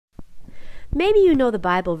Maybe you know the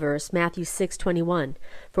Bible verse, Matthew 6:21,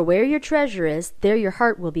 "For where your treasure is, there your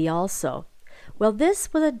heart will be also." Well,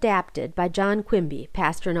 this was adapted by John Quimby,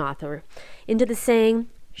 pastor and author, into the saying,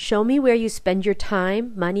 "Show me where you spend your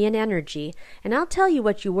time, money, and energy, and I'll tell you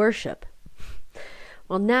what you worship."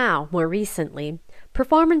 Well, now, more recently,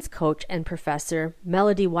 performance coach and professor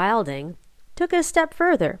Melody Wilding took it a step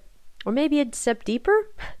further, or maybe a step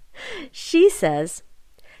deeper. She says,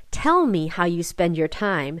 "Tell me how you spend your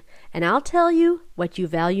time, and I'll tell you what you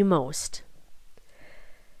value most."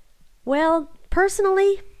 Well,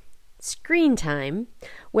 personally, screen time,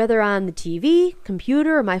 whether on the TV,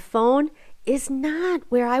 computer, or my phone, is not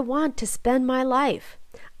where I want to spend my life.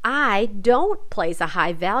 I don't place a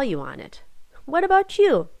high value on it. What about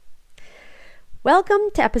you?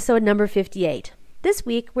 Welcome to episode number 58. This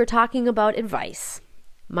week we're talking about advice.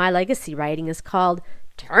 My legacy writing is called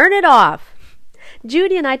Turn It Off.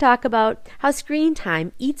 Judy and I talk about how screen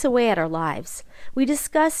time eats away at our lives. We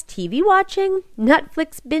discuss TV watching,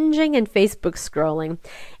 Netflix binging, and Facebook scrolling,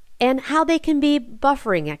 and how they can be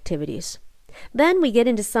buffering activities. Then we get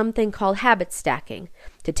into something called habit stacking,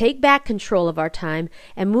 to take back control of our time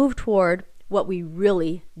and move toward what we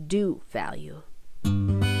really do value.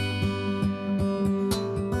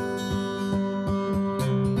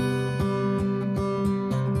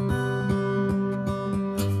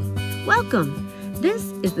 Welcome.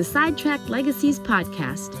 This is the Sidetracked Legacies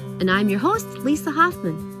podcast, and I'm your host, Lisa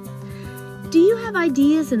Hoffman. Do you have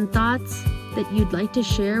ideas and thoughts that you'd like to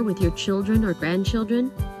share with your children or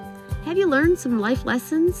grandchildren? Have you learned some life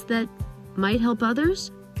lessons that might help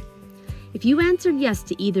others? If you answered yes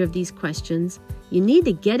to either of these questions, you need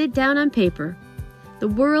to get it down on paper. The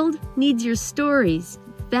world needs your stories,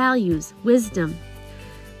 values, wisdom.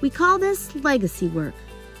 We call this legacy work.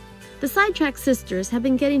 The Sidetrack sisters have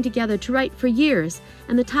been getting together to write for years,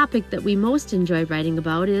 and the topic that we most enjoy writing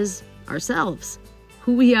about is ourselves,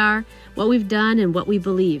 who we are, what we've done, and what we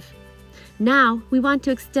believe. Now, we want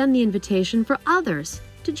to extend the invitation for others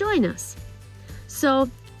to join us. So,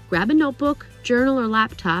 grab a notebook, journal, or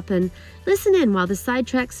laptop and listen in while the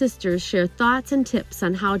Sidetrack sisters share thoughts and tips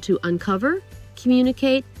on how to uncover,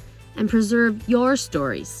 communicate, and preserve your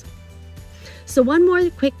stories. So one more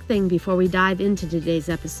quick thing before we dive into today's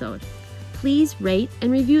episode. Please rate and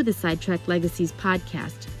review the Sidetrack Legacies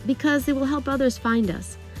podcast because it will help others find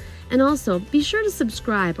us. And also, be sure to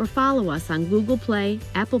subscribe or follow us on Google Play,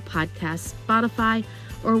 Apple Podcasts, Spotify,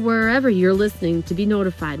 or wherever you're listening to be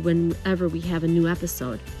notified whenever we have a new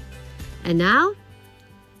episode. And now,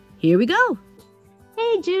 here we go.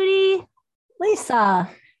 Hey, Judy. Lisa,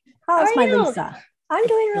 how's my you? Lisa? I'm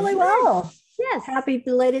doing really well. Yes. Happy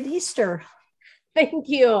belated Easter. Thank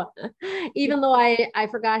you. Even though I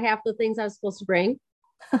forgot half the things I was supposed to bring.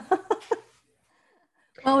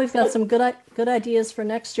 Well, we've got some good ideas for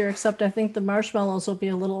next year, except I think the marshmallows will be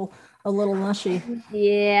a little mushy.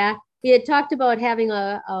 Yeah. We had talked about having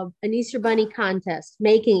an Easter bunny contest,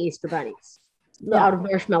 making Easter bunnies out of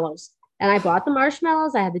marshmallows. And I bought the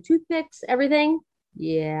marshmallows. I had the toothpicks, everything.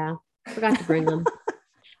 Yeah. Forgot to bring them.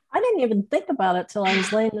 I didn't even think about it till I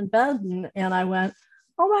was laying in bed and I went,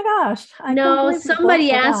 oh my gosh. No,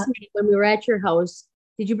 somebody asked me when we were at your house,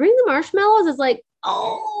 did you bring the marshmallows? It's like,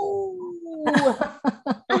 oh.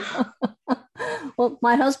 Well,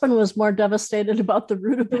 my husband was more devastated about the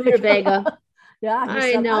rutabaga. Yeah,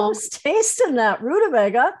 I know. I was tasting that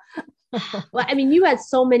rutabaga. Well, I mean, you had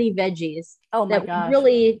so many veggies that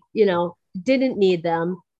really, didn't need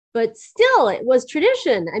them, but still, it was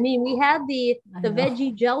tradition. I mean, we had the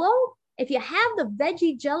veggie jello. If you have the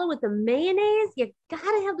veggie jello with the mayonnaise, you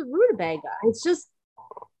gotta have the rutabaga. It's just,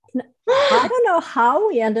 I don't know how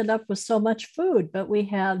we ended up with so much food, but we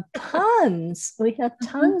had tons. We had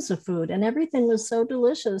tons of food, and everything was so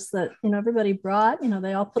delicious that everybody brought.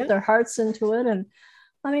 They all put their hearts into it, and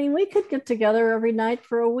I mean, we could get together every night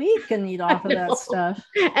for a week and eat off of that stuff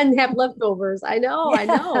and have leftovers. I know.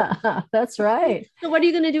 That's right. So, what are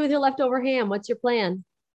you going to do with your leftover ham? What's your plan?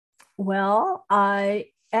 Well, I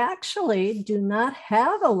actually do not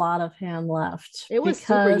have a lot of ham left. It was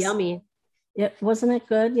super yummy. Wasn't it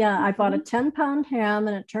good? Yeah, I bought a 10-pound ham,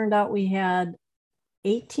 and it turned out we had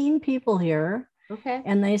 18 people here. Okay.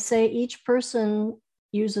 And they say each person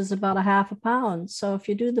uses about a half a pound. So if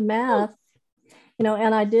you do the math,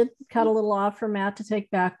 and I did cut a little off for Matt to take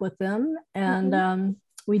back with them. And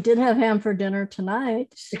we did have ham for dinner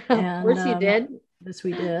tonight. Of course you did. Yes,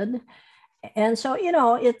 we did. And so,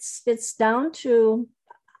 it's down to,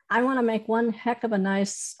 I want to make one heck of a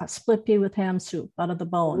nice split pea with ham soup out of the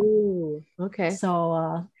bone. Ooh, okay.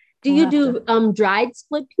 So do you do dried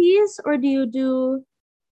split peas, or do you do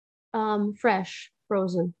fresh,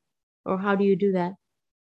 frozen? Or how do you do that?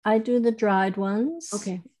 I do the dried ones.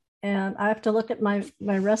 Okay. And I have to look at my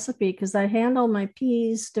recipe because I handle my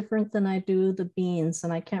peas different than I do the beans.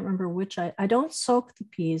 And I can't remember which I don't soak the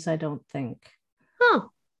peas, I don't think. Huh.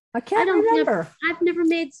 I I can't don't think remember. I've never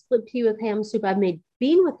made split pea with ham soup. I've made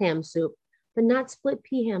bean with ham soup, but not split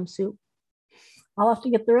pea ham soup. I'll have to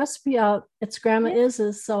get the recipe out. It's Grandma Yeah.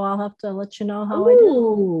 Iz's, so I'll have to let you know how I do.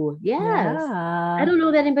 Oh, yes. I Yeah. don't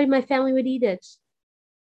know that anybody in my family would eat it.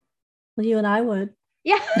 Well, you and I would.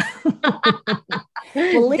 Yeah.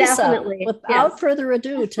 Well, Lisa, Definitely. without Yes. further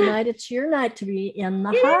ado, tonight it's your night to be in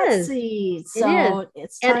the It hot is. seat. It is. So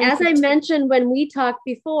it's And time as to I mentioned when we talked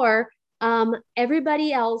before,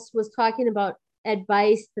 everybody else was talking about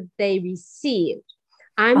advice that they received.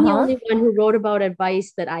 I'm the uh-huh. only one who wrote about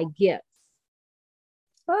advice that I give,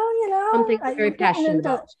 Well, something I'm very passionate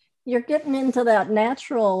about. you're getting into that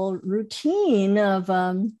natural routine of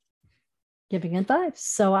giving advice.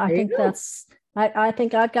 So I There you think go. I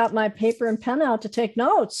think I've got my paper and pen out to take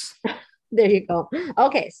notes. There you go.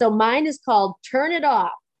 Okay, so mine is called Turn It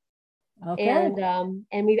Off. Okay.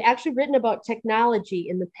 And we've actually written about technology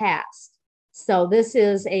in the past. So this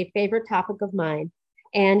is a favorite topic of mine.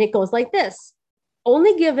 And it goes like this: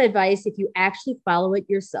 only give advice if you actually follow it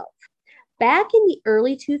yourself. Back in the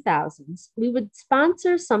early 2000s, we would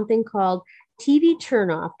sponsor something called TV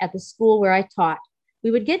Turnoff at the school where I taught. We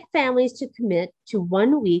would get families to commit to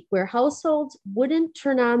 1 week where households wouldn't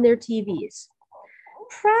turn on their TVs.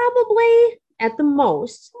 Probably at the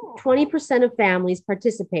most, 20% of families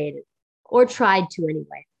participated, or tried to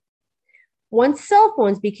anyway. Once cell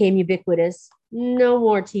phones became ubiquitous, no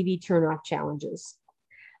more TV turnoff challenges.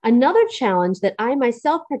 Another challenge that I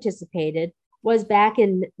myself participated was back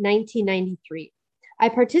in 1993. I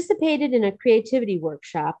participated in a creativity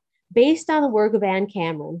workshop based on the work of Anne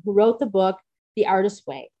Cameron, who wrote the book, The Artist's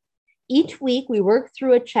Way. Each week, we worked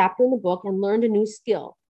through a chapter in the book and learned a new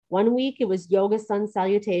skill. 1 week, it was yoga sun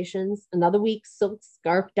salutations. Another week, silk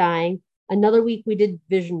scarf dyeing. Another week, we did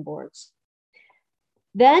vision boards.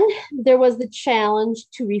 Then there was the challenge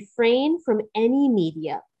to refrain from any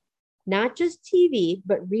media, not just TV,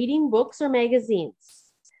 but reading books or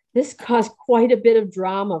magazines. This caused quite a bit of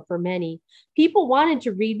drama for many. People wanted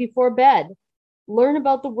to read before bed, learn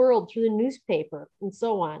about the world through the newspaper, and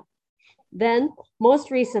so on. Then,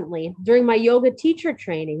 most recently, during my yoga teacher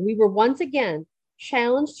training, we were once again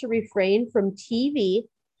challenged to refrain from TV,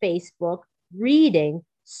 Facebook, reading,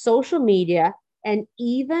 social media, and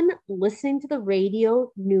even listening to the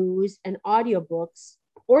radio, news, and audiobooks,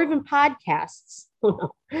 or even podcasts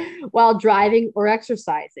while driving or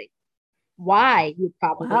exercising. Why, you're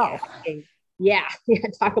probably asking. Yeah,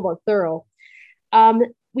 talk about thorough.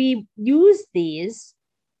 We use these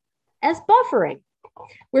as buffering.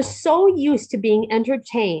 We're so used to being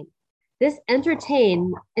entertained. This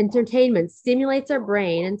entertainment stimulates our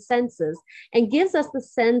brain and senses and gives us the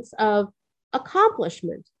sense of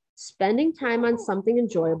accomplishment, spending time on something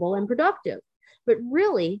enjoyable and productive. But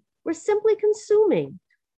really, we're simply consuming.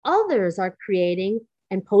 Others are creating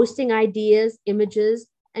and posting ideas, images,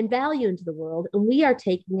 and value into the world, and we are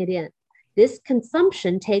taking it in. This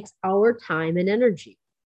consumption takes our time and energy.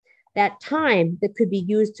 That time that could be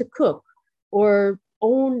used to cook or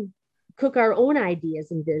cook our own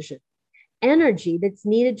ideas and vision. Energy that's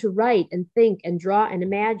needed to write and think and draw and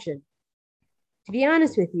imagine. To be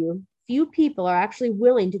honest with you, few people are actually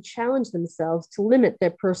willing to challenge themselves to limit their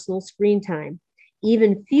personal screen time.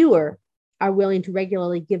 Even fewer are willing to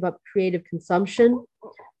regularly give up creative consumption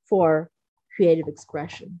for creative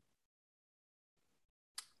expression.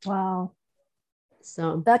 Wow.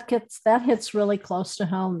 So that hits really close to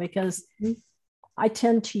home because I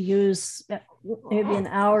tend to use maybe an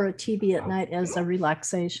hour of TV at night as a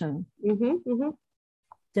relaxation.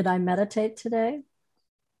 Did I meditate today?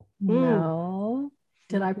 No.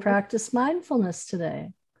 Did I practice mindfulness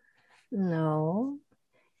today? No.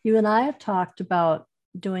 You and I have talked about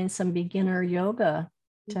doing some beginner yoga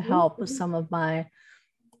to help with some of my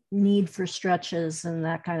need for stretches and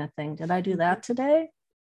that kind of thing. Did I do that today?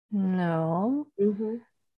 No.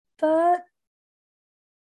 But,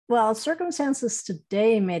 well, circumstances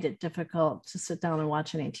today made it difficult to sit down and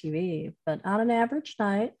watch any TV. But on an average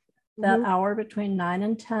night, that hour between 9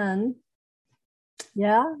 and 10,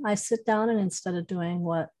 yeah, I sit down and instead of doing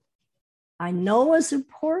what I know is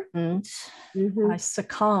important, I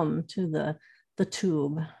succumb to the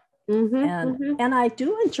tube. And I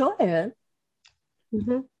do enjoy it.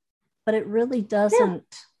 But it really doesn't,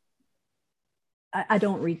 I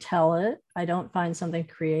don't retell it. I don't find something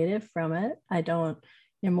creative from it. I don't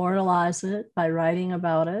immortalize it by writing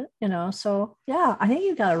about it, So yeah, I think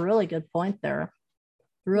you've got a really good point there.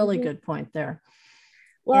 Really good point there.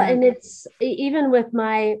 Well, and it's even with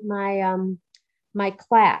my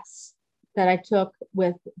class that I took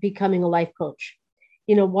with becoming a life coach.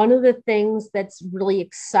 One of the things that's really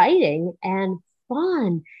exciting and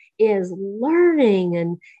fun is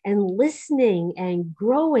learning and listening and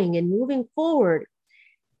growing and moving forward.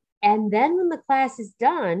 And then when the class is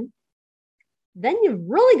done, then you've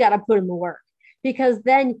really got to put in the work, because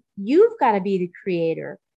then you've got to be the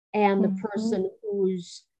creator and the person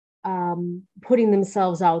who's putting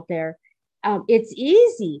themselves out there. It's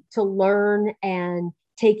easy to learn and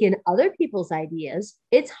take in other people's ideas.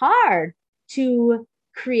 It's hard to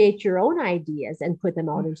create your own ideas and put them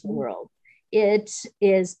out into the world. It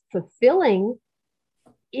is fulfilling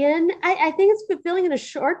I think it's fulfilling in a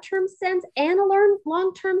short-term sense and a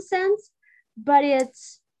long-term sense, but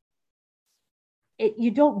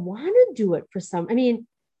you don't want to do it for it's not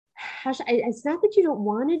that you don't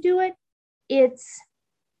want to do it. It's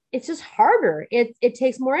just harder. It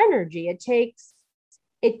takes more energy.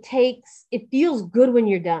 It feels good when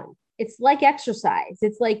you're done. It's like exercise.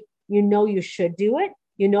 It's like, you should do it.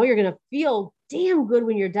 You're going to feel damn good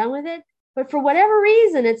when you're done with it. But for whatever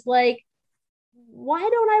reason, it's like, why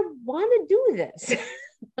don't I want to do this?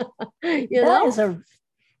 That is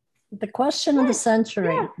the question of the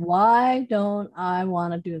century. Yeah. Why don't I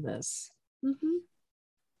want to do this? Mm-hmm.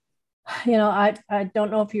 I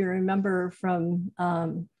don't know if you remember from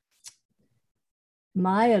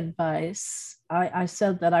my advice. I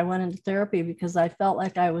said that I went into therapy because I felt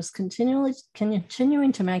like I was continuing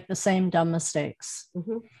to make the same dumb mistakes.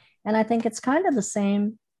 Mm-hmm. And I think it's kind of the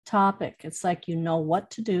same topic. It's like, what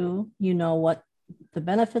to do, what the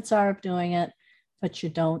benefits are of doing it, but you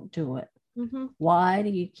don't do it. Mm-hmm. Why do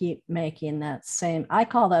you keep making that same? I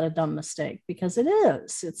call that a dumb mistake, because it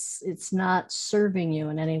is. It's not serving you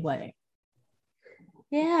in any way.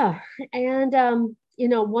 Yeah. And,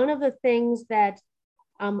 one of the things that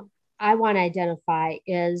I want to identify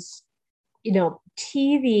is,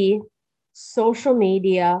 TV, social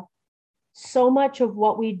media, so much of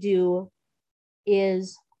what we do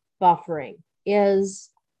is buffering,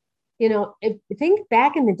 think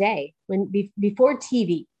back in the day when before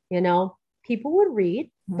TV, people would read,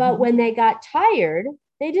 mm-hmm. but when they got tired,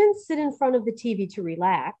 they didn't sit in front of the TV to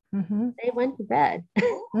relax. Mm-hmm. They went to bed.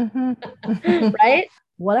 Mm-hmm. Right?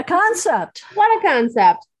 What a concept.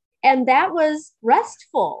 And that was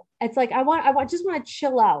restful. It's like, I just want to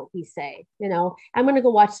chill out, we say, I'm going to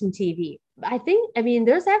go watch some TV.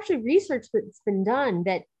 There's actually research that's been done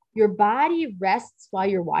that your body rests while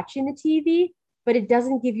you're watching the TV, but it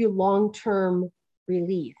doesn't give you long-term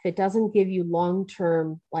relief. It doesn't give you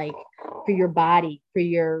long-term, like, for your body, for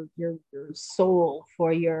your soul,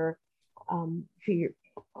 for your how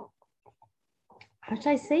should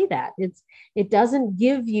I say that? It doesn't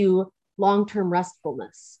give you long-term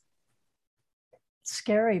restfulness. It's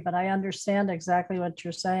scary, but I understand exactly what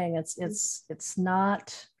you're saying. It's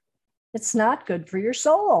not good for your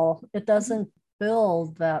soul. It doesn't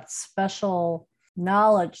build that special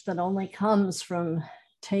knowledge that only comes from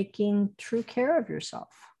taking true care of yourself.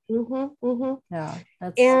 Mm-hmm, mm-hmm. Yeah.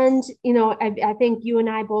 And, I think you and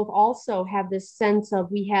I both also have this sense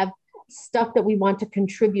of, we have stuff that we want to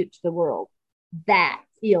contribute to the world. That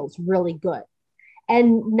feels really good.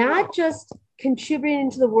 And not just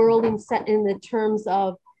contributing to the world in the terms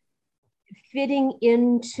of fitting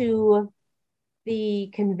into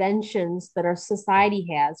the conventions that our society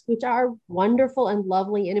has, which are wonderful and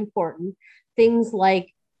lovely and important. Things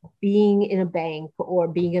like being in a bank, or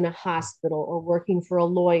being in a hospital, or working for a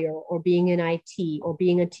lawyer, or being in IT, or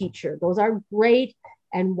being a teacher. Those are great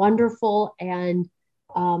and wonderful and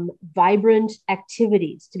vibrant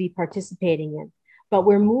activities to be participating in. But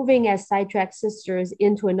we're moving as Sidetrack Sisters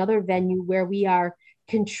into another venue where we are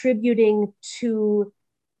contributing to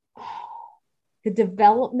the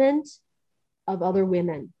development of other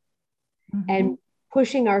women, mm-hmm. and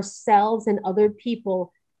pushing ourselves and other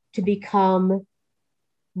people to become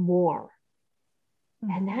more.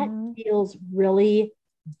 Mm-hmm. And that feels really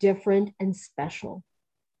different and special.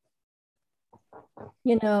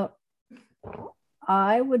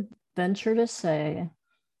 I would venture to say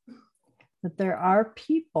that there are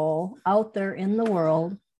people out there in the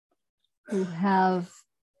world who have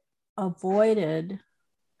avoided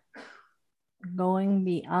going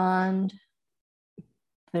beyond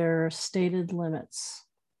their stated limits.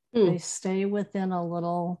 They stay within a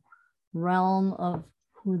little realm of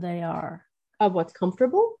who they are. Of what's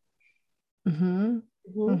comfortable? Mm-hmm.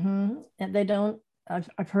 Mm-hmm. Mm-hmm. And they don't,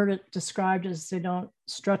 I've heard it described as, they don't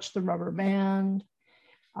stretch the rubber band.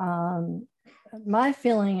 My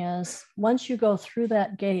feeling is, once you go through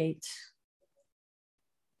that gate,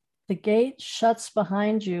 the gate shuts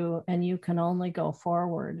behind you and you can only go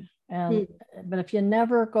forward. And but if you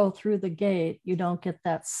never go through the gate, you don't get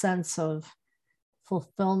that sense of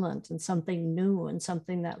fulfillment and something new and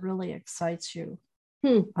something that really excites you.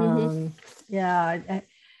 Yeah,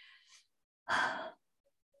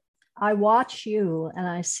 I watch you and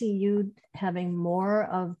I see you having more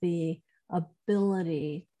of the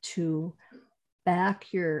ability to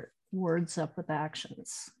back your words up with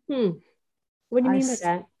actions. What do you mean by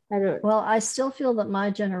that? Well, I still feel that my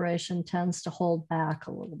generation tends to hold back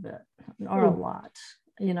a little bit or a lot.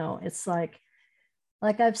 You know, it's like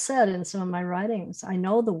I've said in some of my writings, I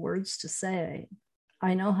know the words to say.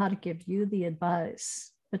 I know how to give you the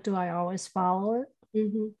advice, but do I always follow it?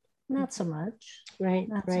 Not so much. Right.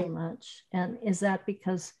 Not so much. And is that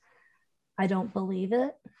because I don't believe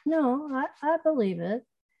it? No, I believe it,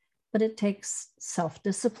 but it takes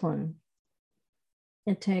self-discipline.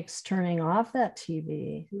 It takes turning off that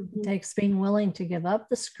TV. It takes being willing to give up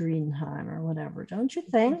the screen time or whatever, don't you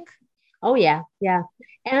think? Oh yeah, yeah.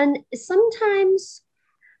 And sometimes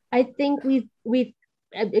I think we've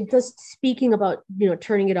just speaking about, you know,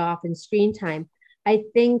 turning it off and screen time. I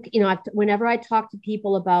think, you know, whenever I talk to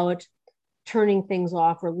people about turning things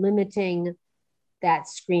off or limiting that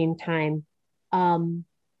screen time, you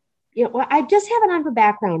know, I just have it on for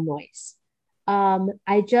background noise.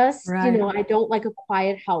 I just, you know, I don't like a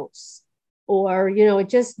quiet house, or, you know, it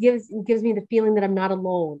just gives me the feeling that I'm not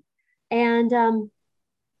alone. And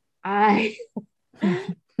I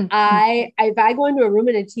if I go into a room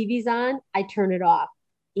and a TV's on, I turn it off.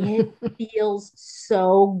 It feels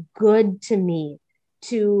so good to me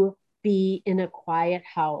to be in a quiet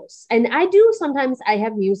house. And I do sometimes, I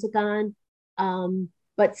have music on,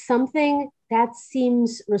 but something that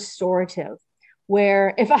seems restorative,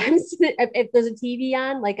 where if if there's a TV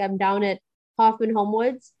on, like I'm down at Hoffman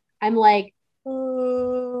Homewoods, I'm like,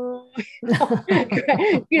 oh.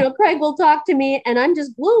 You know, Craig will talk to me and I'm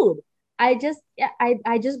just glued. I'm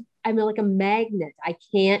like a magnet. I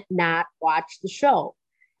can't not watch the show.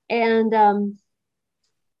 And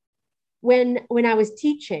when I was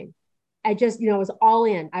teaching, I just, you know, I was all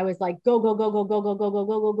in. I was like, go, go, go, go, go, go, go, go,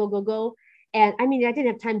 go, go, go, go, go. And I mean, I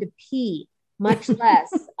didn't have time to pee, much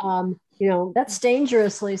less, you know. That's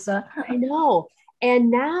dangerous, Lisa. I know.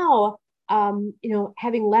 And now, you know,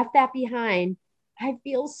 having left that behind, I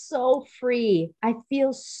feel so free. I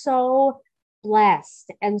feel so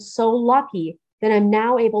blessed and so lucky that I'm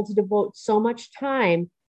now able to devote so much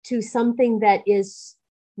time to something that is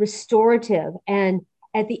restorative. And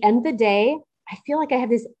at the end of the day, I feel like I have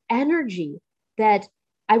this energy that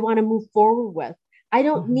I want to move forward with. I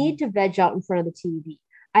don't need to veg out in front of the TV.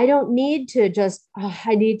 I don't need to just,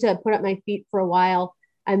 I need to put up my feet for a while.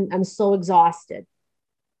 I'm so exhausted.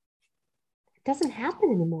 It doesn't happen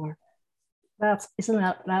anymore. That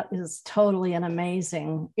is totally an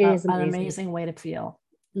amazing, an amazing way to feel.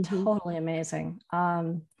 Totally amazing.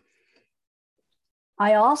 I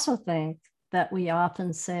also think that we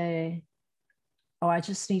often say, oh, I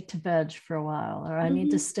just need to veg for a while, or I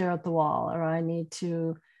need to stare at the wall, or I need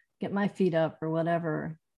to get my feet up or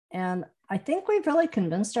whatever. And I think we've really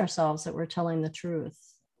convinced ourselves that we're telling the truth.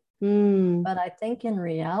 But I think in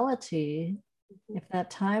reality, if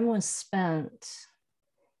that time was spent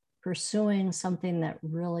pursuing something that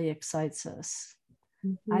really excites us,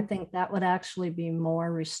 I think that would actually be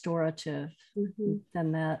more restorative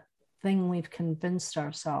than that thing we've convinced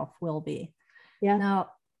ourselves will be. Yeah. Now,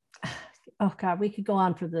 oh God, we could go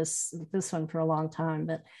on for this one for a long time.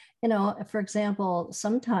 But, you know, for example,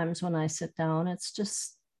 sometimes when I sit down, it's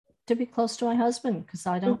just to be close to my husband because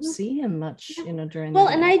I don't see him much, you know, during the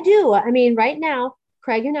day. And I do. I mean, right now,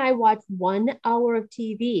 Craig and I watch 1 hour of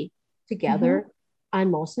TV together on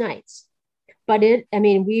most nights. But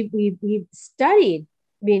we've studied.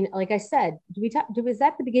 I mean, like I said, was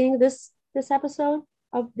that the beginning of this episode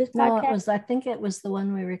of this podcast? No, I think it was the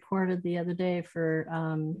one we recorded the other day for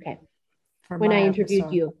when I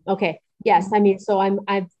interviewed you. Okay. Yes. I mean, so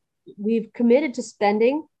we've committed to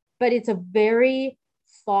spending, but it's a very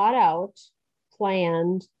thought out,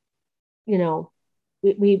 planned, you know,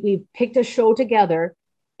 we picked a show together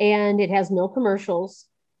and it has no commercials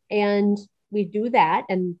and we do that.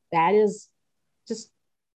 And that is just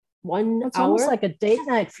 1 hour. It's almost like a date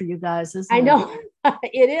night for you guys, isn't it? I know.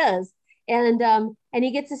 It is. And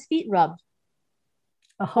he gets his feet rubbed.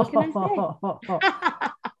 What can I say?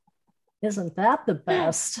 Isn't that the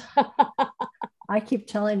best? I keep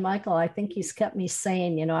telling Michael, I think he's kept me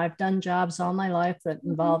sane. You know, I've done jobs all my life that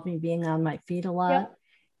involve me being on my feet a lot. Yep.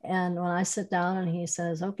 And when I sit down and he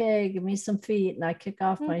says, okay, give me some feet, and I kick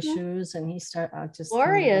off my shoes and he starts just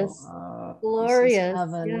glorious. go, glorious. This is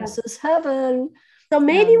heaven. Yeah. This is heaven. So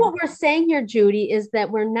maybe what we're saying here, Judy, is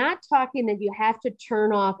that we're not talking that you have to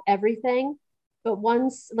turn off everything, but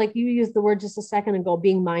once, like you used the word just a second ago,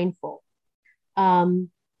 being mindful.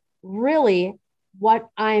 Really, what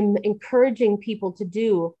I'm encouraging people to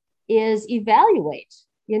do is evaluate.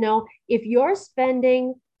 If you're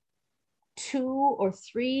spending 2 or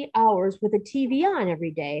 3 hours with a TV on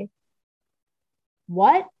every day,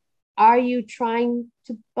 what are you trying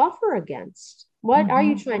to buffer against? What are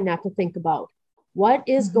you trying not to think about? What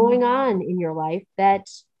is going on in your life that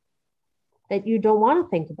you don't want to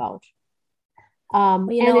think about? I'm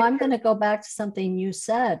going to go back to something you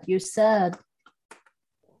said. You said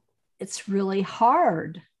it's really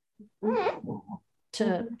hard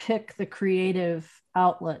to pick the creative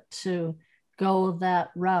outlet to go that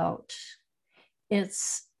route.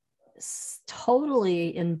 It's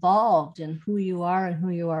totally involved in who you are and who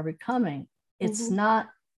you are becoming. It's not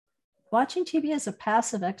watching TV as a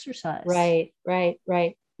passive exercise. Right.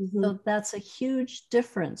 So that's a huge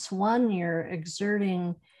difference. One, you're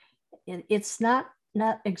exerting, it's not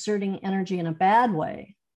exerting energy in a bad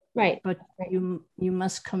way. Right. But you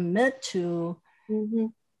must commit to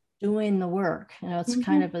doing the work. It's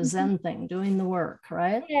kind of a Zen thing, doing the work,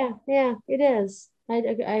 right? Yeah, it is.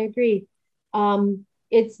 I agree.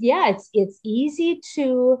 It's easy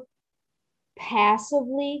to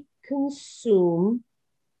passively consume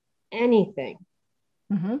anything,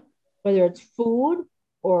 whether it's food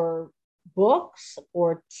or books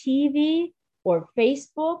or TV or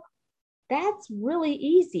Facebook. That's really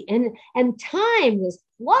easy, and time just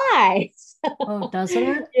flies. Oh, doesn't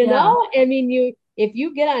it? I mean, if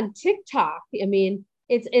you get on TikTok, I mean,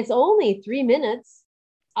 it's only 3 minutes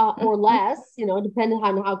or less, depending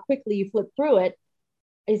on how quickly you flip through it.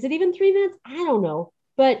 Is it even 3 minutes? I don't know,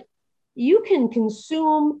 but you can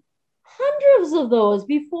consume hundreds of those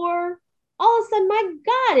before all of a sudden, my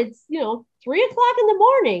God, it's 3 o'clock in the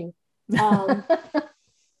morning.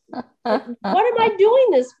 What am I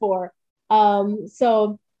doing this for?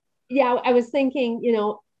 So yeah, I was thinking,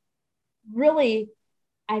 really,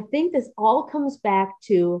 I think this all comes back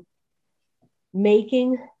to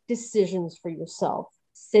making decisions for yourself,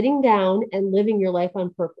 sitting down and living your life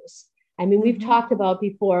on purpose. I mean, we've talked about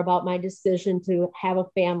before about my decision to have a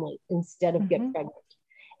family instead of get pregnant,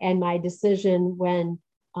 and my decision when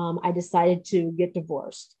I decided to get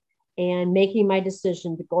divorced, and making my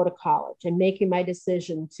decision to go to college, and making my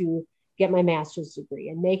decision to get my master's degree,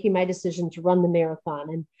 and making my decision to run the marathon,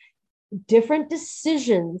 and different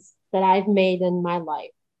decisions that I've made in my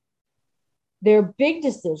life. They're big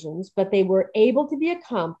decisions, but they were able to be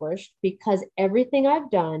accomplished because everything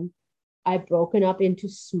I've done, I've broken up into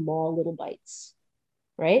small little bites,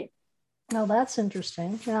 right? Oh, that's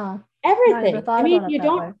interesting. Yeah. Everything. I mean, you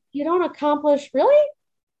don't accomplish really.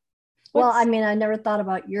 Well, I mean, I never thought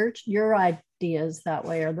about your ideas that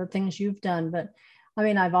way or the things you've done, but I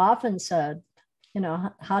mean, I've often said,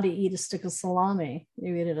 how to eat a stick of salami.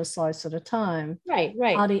 You eat it a slice at a time. Right.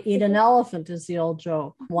 How to eat an elephant is the old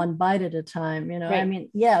joke, one bite at a time. Right. I mean,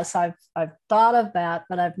 yes, I've thought of that,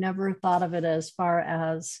 but I've never thought of it as far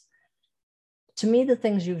as, to me, the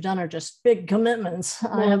things you've done are just big commitments.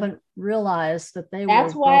 I haven't realized that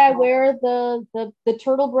That's why I wear the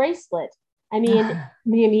turtle bracelet. I mean,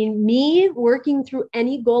 me working through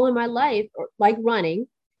any goal in my life, like running,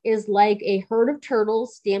 is like a herd of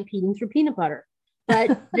turtles stampeding through peanut butter.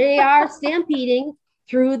 But they are stampeding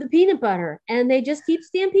through the peanut butter, and they just keep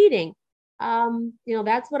stampeding.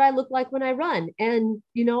 That's what I look like when I run. And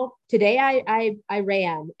today I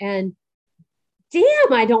ran, and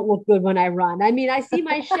damn, I don't look good when I run. I mean, I see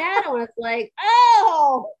my shadow, and it's like,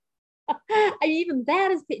 oh, even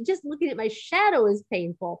that is just looking at my shadow is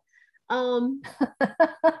painful. But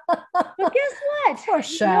guess what? Poor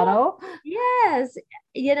shadow. Yes.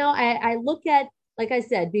 I look at, like I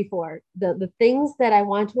said before, the things that I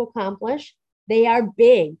want to accomplish, they are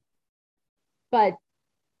big, but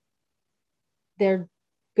they're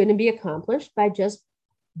going to be accomplished by just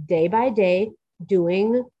day by day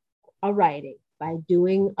doing a writing, by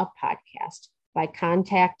doing a podcast, by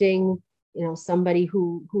contacting, somebody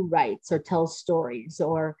who writes or tells stories,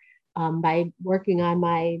 or by working on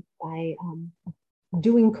my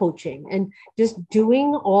doing coaching, and just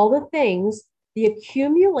doing all the things. The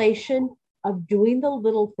accumulation of doing the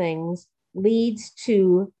little things leads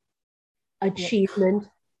to achievement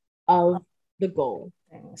of the goal.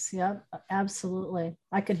 Yeah, absolutely.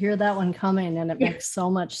 I could hear that one coming, and it makes so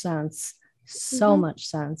much sense. So much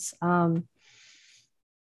sense. That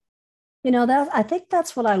I think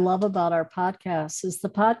that's what I love about our podcasts is the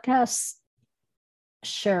podcasts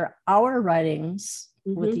share our writings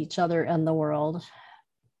with each other and the world,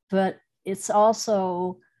 but it's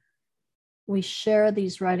also we share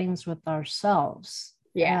these writings with ourselves.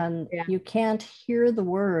 Yeah. And you can't hear the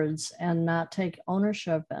words and not take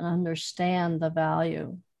ownership and understand the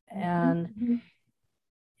value. And,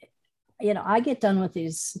 you know, I get done with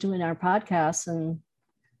these doing our podcasts and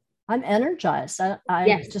I'm energized.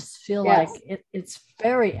 I just feel like it's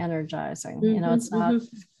very energizing. You know, it's not,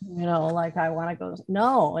 you know, like I want to go.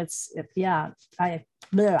 No, I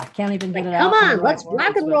can't even get it out. Come on, let's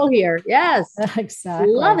rock and roll here. Yes,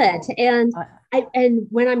 exactly. Love it. And and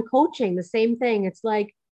when I'm coaching, the same thing. It's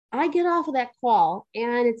like I get off of that call,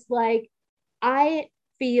 and it's like I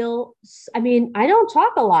feel. I mean, I don't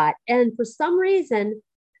talk a lot, and for some reason,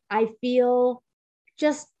 I feel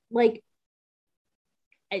just like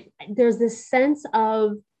there's this sense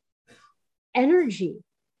of energy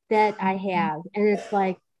that I have. And it's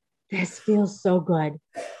like, this feels so good.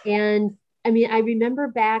 And I mean, I remember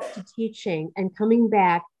back to teaching and coming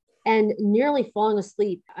back and nearly falling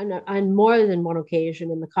asleep on more than one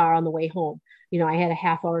occasion in the car on the way home. You know, I had a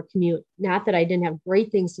half-hour commute. Not that I didn't have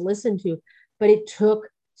great things to listen to, but it took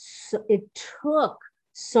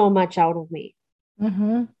so much out of me.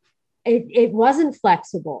 It wasn't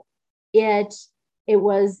flexible. It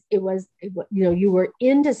was, you know, you were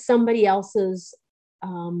into somebody else's,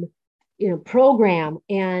 you know, program,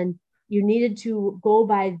 and you needed to go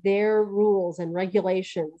by their rules and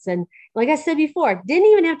regulations. And like I said before,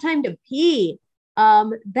 didn't even have time to pee.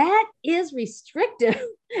 That is restrictive.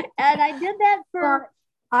 And I did that for,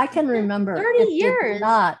 I can remember 30 years.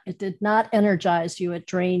 It did not energize you. It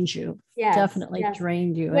drained you. Yes, definitely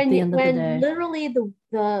drained you at the end of the day. Literally the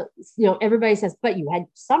you know, everybody says, but you had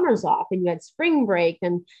summers off and you had spring break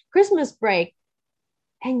and Christmas break.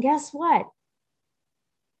 And guess what?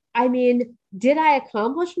 I mean, did I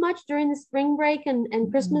accomplish much during the spring break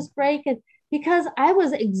and Christmas break? And because I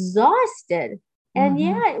was exhausted. And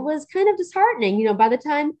it was kind of disheartening. You know, by the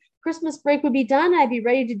time Christmas break would be done, I'd be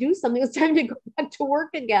ready to do something. It was time to go back to work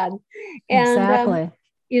again. And, exactly.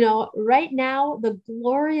 You know, right now, the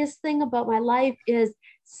glorious thing about my life is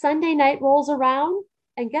Sunday night rolls around.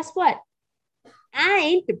 And guess what? I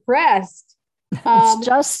ain't depressed. It's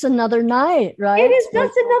just another night, right? It is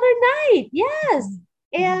just another night. Yes.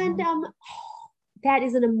 And that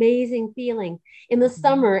is an amazing feeling. In the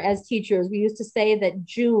summer, as teachers, we used to say that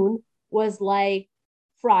June was like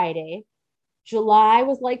Friday, July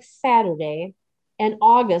was like Saturday, and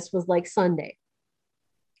August was like Sunday.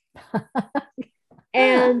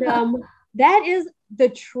 And that is the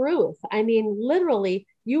truth. I mean, literally,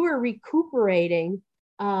 you were recuperating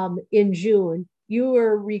in June, you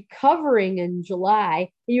were recovering in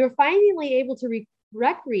July, and you were finally able to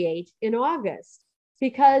recreate in August,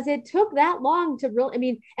 because it took that long to really, I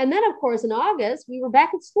mean, and then of course in August, we were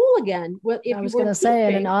back at school again. I was going to say,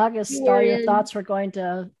 and in August, all your thoughts were going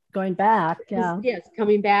back. Yeah. Yes,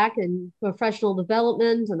 coming back and professional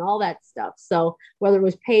development and all that stuff. So whether it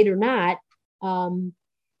was paid or not,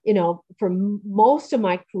 you know, for most of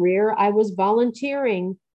my career, I was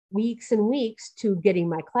volunteering weeks and weeks to getting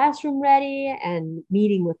my classroom ready and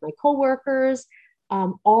meeting with my coworkers,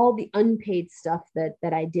 all the unpaid stuff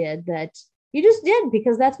that I did, that you just did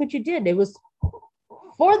because that's what you did. It was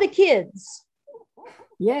for the kids.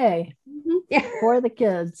 Yay. Yeah. For the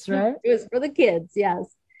kids, right? It was for the kids,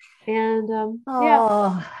 yes. And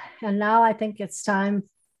and now I think it's time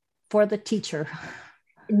for the teacher.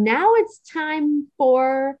 Now it's time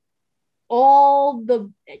for all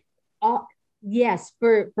the yes,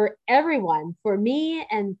 for everyone, for me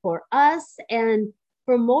and for us, and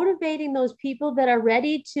for motivating those people that are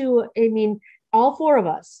ready to, I mean, all four of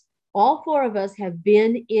us have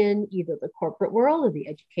been in either the corporate world or the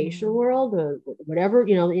education world or whatever,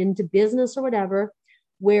 you know, into business or whatever,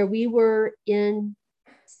 where we were in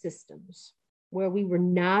systems, where we were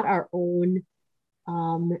not our own,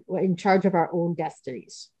 in charge of our own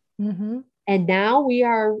destinies. And now we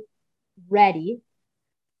are ready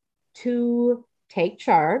to take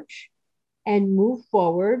charge and move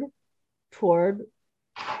forward toward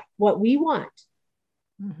what we want.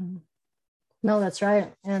 No, that's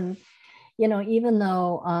right. And, you know, even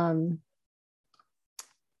though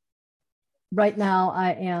right now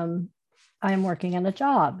I am working in a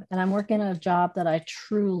job, and I'm working in a job that I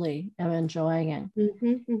truly am enjoying.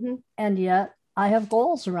 And yet I have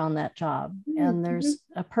goals around that job, and there's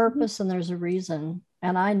a purpose and there's a reason.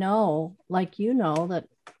 And I know, like, you know, that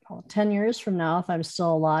 10 years from now, if I'm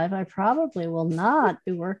still alive, I probably will not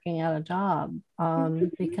be working at a job,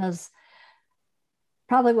 because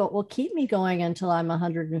probably what will keep me going until I'm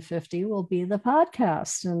 150 will be the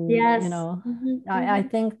podcast. And, you know, I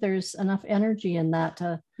think there's enough energy in that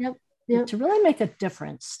to really make a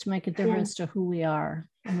difference, to who we are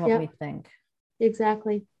and what we think.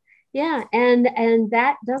 Exactly. Yeah. And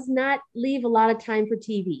that does not leave a lot of time for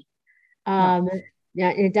TV. No. Um,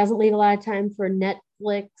 yeah, it doesn't leave a lot of time for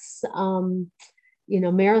Netflix,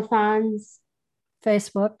 marathons.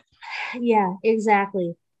 Facebook. Yeah,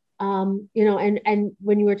 exactly. And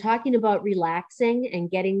when you were talking about relaxing and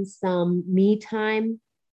getting some me time,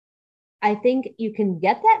 I think you can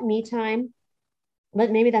get that me time,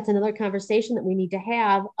 but maybe that's another conversation that we need to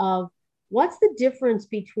have of what's the difference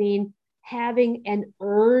between having an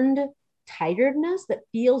earned tiredness that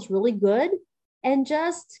feels really good and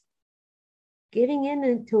just getting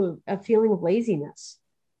into a feeling of laziness.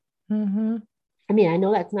 Mm-hmm. I mean, I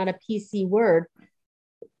know that's not a PC word,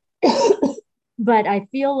 but I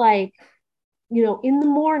feel like, in the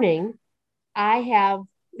morning, I have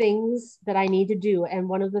things that I need to do. And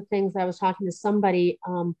one of the things I was talking to somebody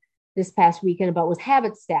this past weekend about was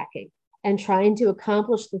habit stacking and trying to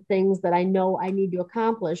accomplish the things that I know I need to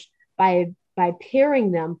accomplish by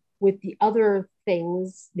pairing them with the other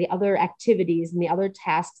things, the other activities, and the other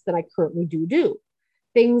tasks that I currently do.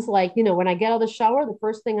 Things like, when I get out of the shower, the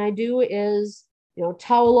first thing I do is,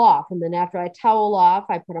 towel off. And then after I towel off,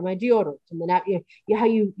 I put on my deodorant. And then how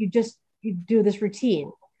you do this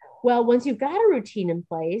routine. Well, once you've got a routine in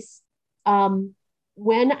place,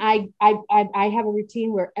 when I have a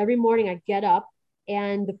routine where every morning I get up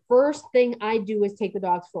and the first thing I do is take the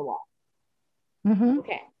dogs for a walk. Mm-hmm.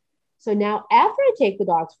 Okay. So now after I take the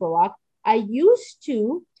dogs for a walk, I used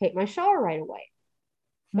to take my shower right away.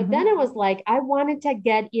 But then it was like I wanted to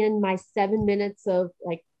get in my 7 minutes of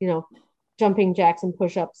jumping jacks and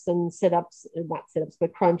push-ups and sit-ups, not sit-ups,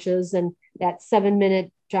 but crunches, and that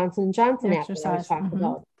 7-minute Johnson & Johnson app that I was talking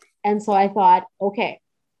about. And so I thought, okay,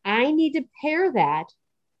 I need to pair that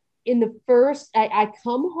in the first, I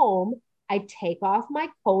come home, I take off my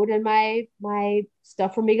coat and my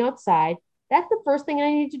stuff from being outside. That's the first thing I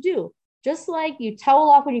need to do. Just like you towel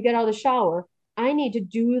off when you get out of the shower, I need to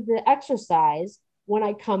do the exercise when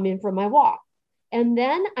I come in from my walk. And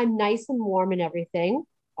then I'm nice and warm and everything.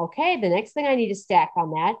 Okay, the next thing I need to stack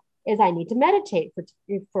on that is I need to meditate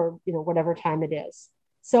for whatever time it is.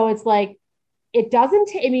 So it's like it doesn't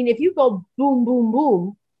I mean, if you go boom, boom,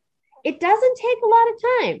 boom, it doesn't take a lot of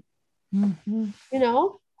time.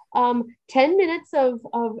 Mm-hmm. 10 minutes of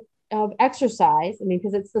exercise. I mean,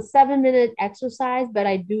 because it's the 7-minute exercise, but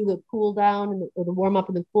I do the cool down or the warm up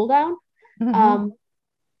and the cool down. 10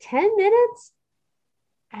 minutes,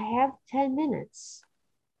 I have 10 minutes.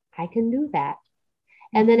 I can do that.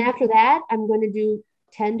 And then after that, I'm going to do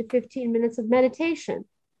 10 to 15 minutes of meditation.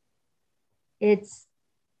 It's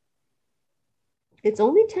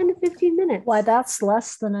only 10 to 15 minutes. Why, that's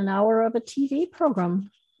less than an hour of a TV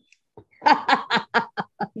program.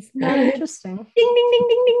 Isn't that interesting? Ding, ding, ding,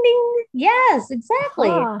 ding, ding, ding. Yes, exactly.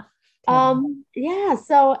 Yeah.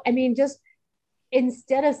 So, I mean, just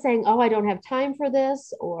instead of saying, oh, I don't have time for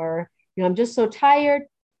this, or, I'm just so tired,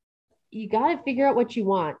 you got to figure out what you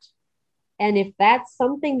want. And if that's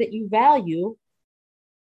something that you value,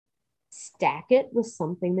 stack it with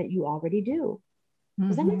something that you already do.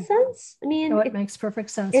 Does that make sense? I mean, it makes perfect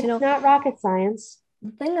sense. It's not rocket science. The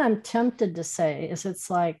thing I'm tempted to say is it's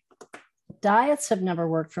like diets have never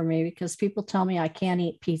worked for me because people tell me I can't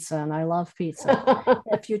eat pizza and I love pizza.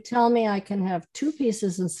 If you tell me I can have 2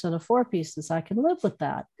 pieces instead of 4 pieces, I can live with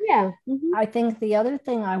that. Yeah. Mm-hmm. I think the other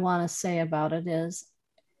thing I want to say about it is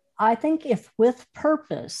I think if with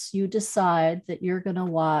purpose you decide that you're going to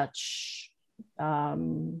watch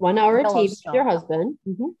 1 hour TV with your husband,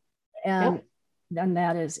 and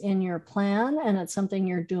that is in your plan and it's something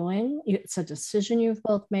you're doing, it's a decision you've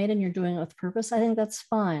both made and you're doing it with purpose, I think that's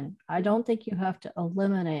fine. I don't think you have to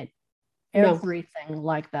eliminate everything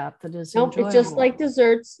like that is enjoyable. It's just like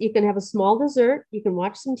desserts. You can have a small dessert, you can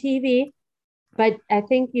watch some TV, but I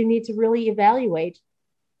think you need to really evaluate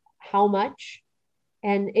how much.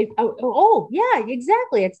 And yeah,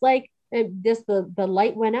 exactly. It's like just the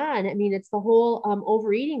light went on. I mean, it's the whole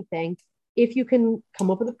overeating thing. If you can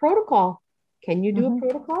come up with a protocol, can you do a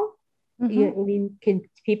protocol? I mean, can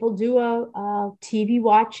people do a TV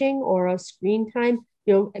watching or a screen time?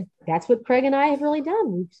 That's what Craig and I have really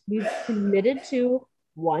done. We've committed to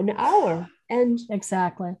 1 hour, and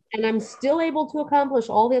exactly. And I'm still able to accomplish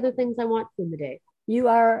all the other things I want in the day. You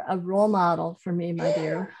are a role model for me, my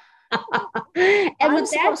dear. And with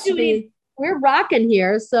that, we're rocking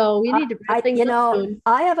here, so we need to wrap things up soon.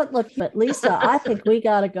 I haven't looked, but Lisa, I think we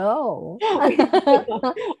got to go.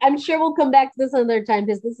 I'm sure we'll come back to this another time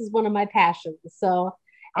because this is one of my passions. So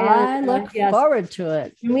I look forward to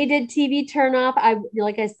it. When we did TV Turn Off,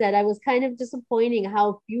 like I said, I was kind of disappointing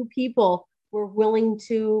how few people were willing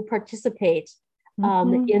to participate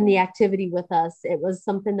in the activity with us. It was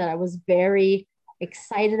something that I was very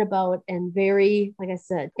excited about and very, like I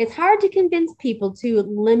said, it's hard to convince people to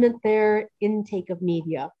limit their intake of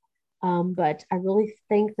media. But I really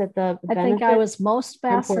think that I think I was most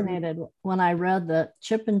fascinated when I read that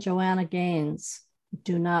Chip and Joanna Gaines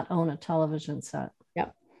do not own a television set.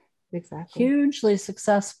 Yep, exactly. Hugely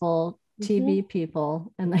successful TV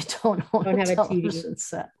people, and they don't own a television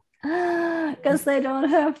set because they don't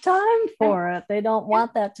have time for it. They don't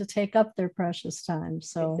want that to take up their precious time.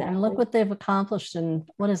 So, and look what they've accomplished in,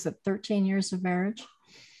 what is it, 13 years of marriage?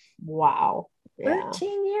 Wow.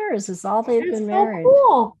 13 years is all they've been married.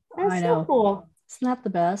 Cool. That's so cool. It's not the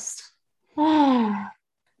best. Bye,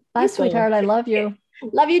 sweetheart. I love you.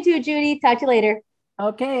 Love you too, Judy. Talk to you later.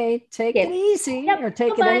 Okay. Take it easy, or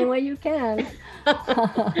take it any way you can.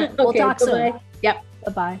 We'll talk soon. Yep.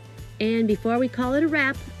 Bye-bye. And before we call it a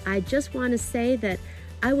wrap, I just want to say that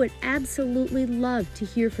I would absolutely love to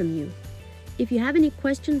hear from you. If you have any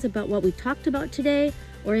questions about what we talked about today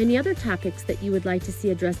or any other topics that you would like to see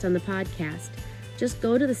addressed on the podcast, just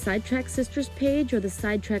go to the Sidetrack Sisters page or the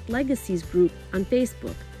Sidetrack Legacies group on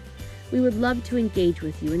Facebook. We would love to engage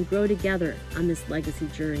with you and grow together on this legacy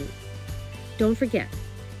journey. Don't forget,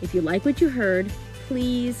 if you like what you heard,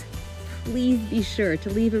 please be sure to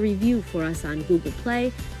leave a review for us on Google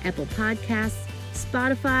Play, Apple Podcasts,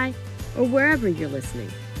 Spotify, or wherever you're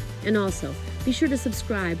listening. And also, be sure to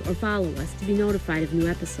subscribe or follow us to be notified of new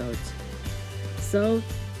episodes. So,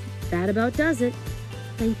 that about does it.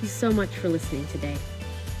 Thank you so much for listening today.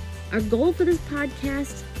 Our goal for this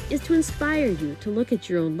podcast is to inspire you to look at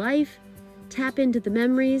your own life, tap into the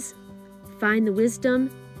memories, find the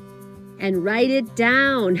wisdom, and write it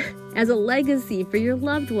down as a legacy for your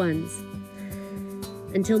loved ones.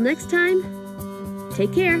 Until next time,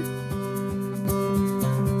 take care.